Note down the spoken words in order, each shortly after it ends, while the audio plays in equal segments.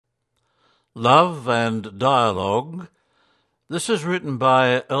Love and Dialogue. This is written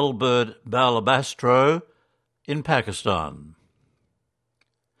by Albert Balabastro in Pakistan.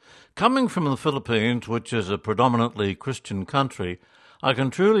 Coming from the Philippines, which is a predominantly Christian country, I can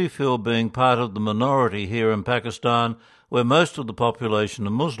truly feel being part of the minority here in Pakistan, where most of the population are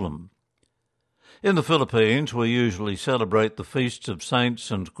Muslim. In the Philippines, we usually celebrate the feasts of saints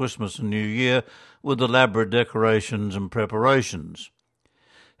and Christmas and New Year with elaborate decorations and preparations.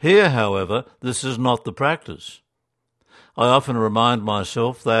 Here, however, this is not the practice. I often remind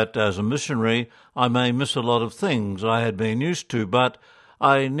myself that, as a missionary, I may miss a lot of things I had been used to, but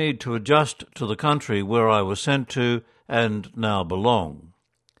I need to adjust to the country where I was sent to and now belong.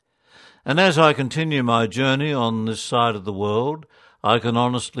 And as I continue my journey on this side of the world, I can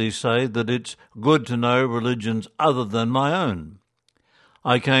honestly say that it's good to know religions other than my own.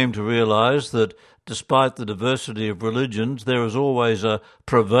 I came to realize that despite the diversity of religions, there is always a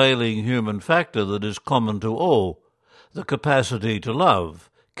prevailing human factor that is common to all, the capacity to love,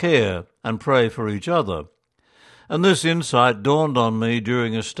 care, and pray for each other. And this insight dawned on me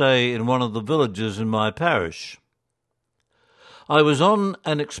during a stay in one of the villages in my parish. I was on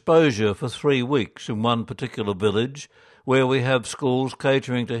an exposure for 3 weeks in one particular village where we have schools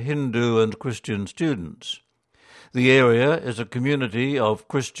catering to Hindu and Christian students. The area is a community of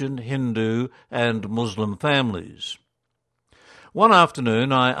Christian, Hindu, and Muslim families. One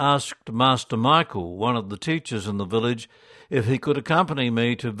afternoon I asked Master Michael, one of the teachers in the village, if he could accompany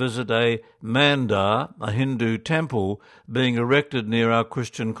me to visit a mandar, a Hindu temple, being erected near our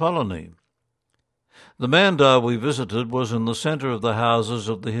Christian colony. The mandar we visited was in the centre of the houses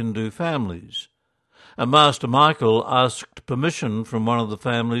of the Hindu families, and Master Michael asked permission from one of the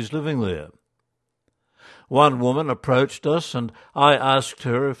families living there. One woman approached us, and I asked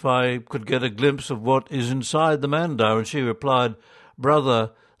her if I could get a glimpse of what is inside the mandar, and she replied,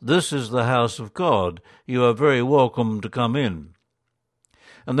 "Brother, this is the house of God. You are very welcome to come in."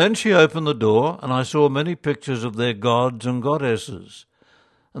 And then she opened the door, and I saw many pictures of their gods and goddesses.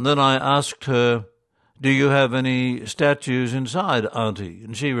 And then I asked her, "Do you have any statues inside, Auntie?"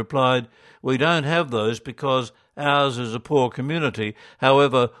 And she replied, "We don't have those because ours is a poor community.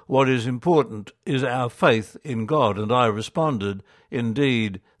 However, what is important is our faith in God." And I responded,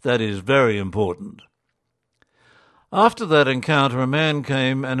 "Indeed, that is very important." After that encounter, a man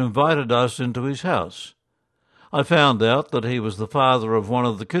came and invited us into his house. I found out that he was the father of one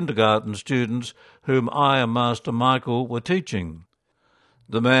of the kindergarten students whom I and Master Michael were teaching.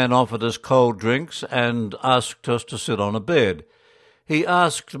 The man offered us cold drinks and asked us to sit on a bed. He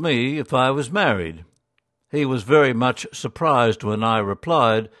asked me if I was married. He was very much surprised when I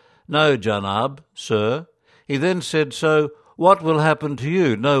replied, "No, Janab, sir." He then said, "So what will happen to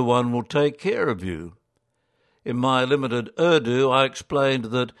you? No one will take care of you." In my limited Urdu, I explained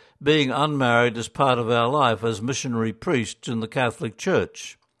that being unmarried is part of our life as missionary priests in the Catholic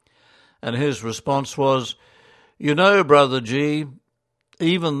Church. And his response was, "You know, Brother G,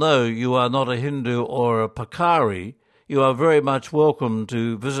 even though you are not a Hindu or a Pakari, you are very much welcome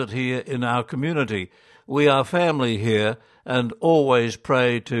to visit here in our community. We are family here and always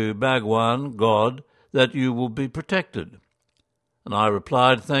pray to Bhagwan, God, that you will be protected." And I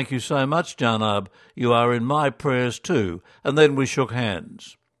replied, "Thank you so much, Janab. You are in my prayers too." And then we shook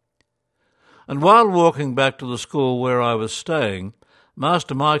hands. And while walking back to the school where I was staying,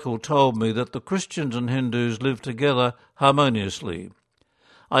 Master Michael told me that the Christians and Hindus live together harmoniously.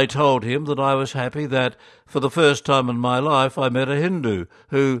 I told him that I was happy that, for the first time in my life, I met a Hindu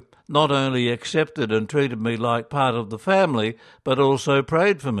who not only accepted and treated me like part of the family, but also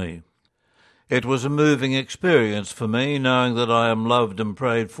prayed for me. It was a moving experience for me, knowing that I am loved and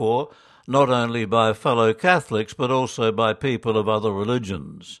prayed for, not only by fellow Catholics, but also by people of other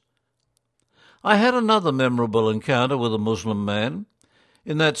religions. I had another memorable encounter with a Muslim man.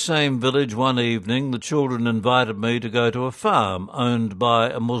 In that same village one evening, the children invited me to go to a farm owned by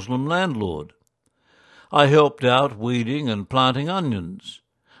a Muslim landlord. I helped out weeding and planting onions.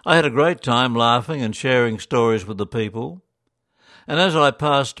 I had a great time laughing and sharing stories with the people. And as I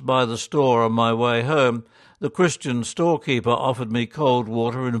passed by the store on my way home, the Christian storekeeper offered me cold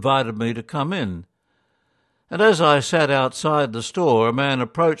water and invited me to come in. And as I sat outside the store, a man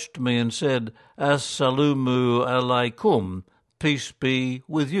approached me and said, "Assalamu alaikum, peace be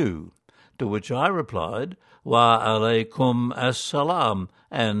with you." To which I replied, "Wa alaikum assalam,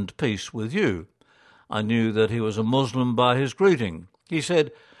 and peace with you." I knew that he was a Muslim by his greeting. He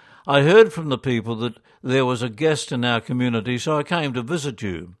said, "I heard from the people that there was a guest in our community, so I came to visit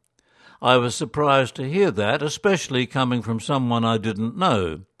you." I was surprised to hear that, especially coming from someone I didn't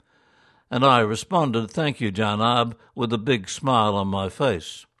know. And I responded, "Thank you, Janab," with a big smile on my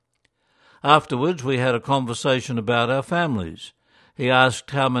face. Afterwards, we had a conversation about our families. He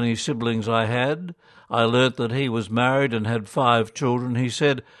asked how many siblings I had. I learnt that he was married and had 5 children. He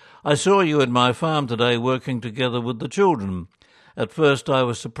said, "I saw you at my farm today working together with the children. At first I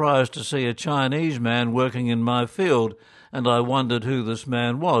was surprised to see a Chinese man working in my field, and I wondered who this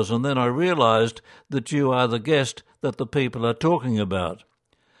man was, and then I realized that you are the guest that the people are talking about."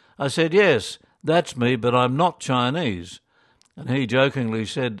 I said, "Yes, that's me, but I'm not Chinese." And he jokingly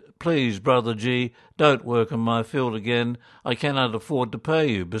said, "Please, Brother G, don't work in my field again. I cannot afford to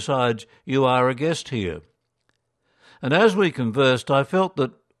pay you. Besides, you are a guest here." And as we conversed, I felt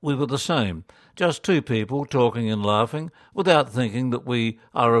that we were the same, just 2 people talking and laughing, without thinking that we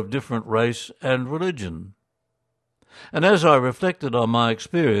are of different race and religion. And as I reflected on my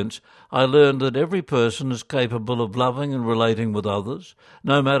experience, I learned that every person is capable of loving and relating with others,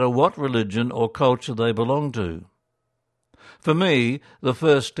 no matter what religion or culture they belong to. For me, the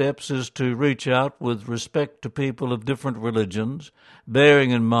first steps is to reach out with respect to people of different religions, bearing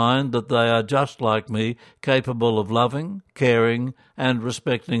in mind that they are just like me, capable of loving, caring, and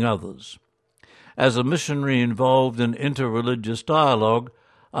respecting others. As a missionary involved in interreligious dialogue,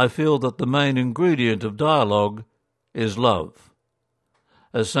 I feel that the main ingredient of dialogue is love.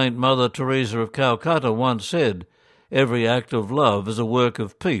 As Saint Mother Teresa of Calcutta once said, "Every act of love is a work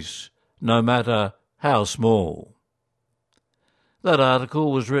of peace, no matter how small." That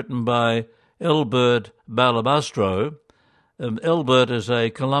article was written by Elbert Balabastro. Elbert is a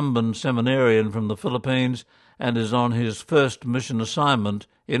Columban seminarian from the Philippines and is on his first mission assignment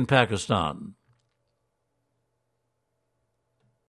in Pakistan.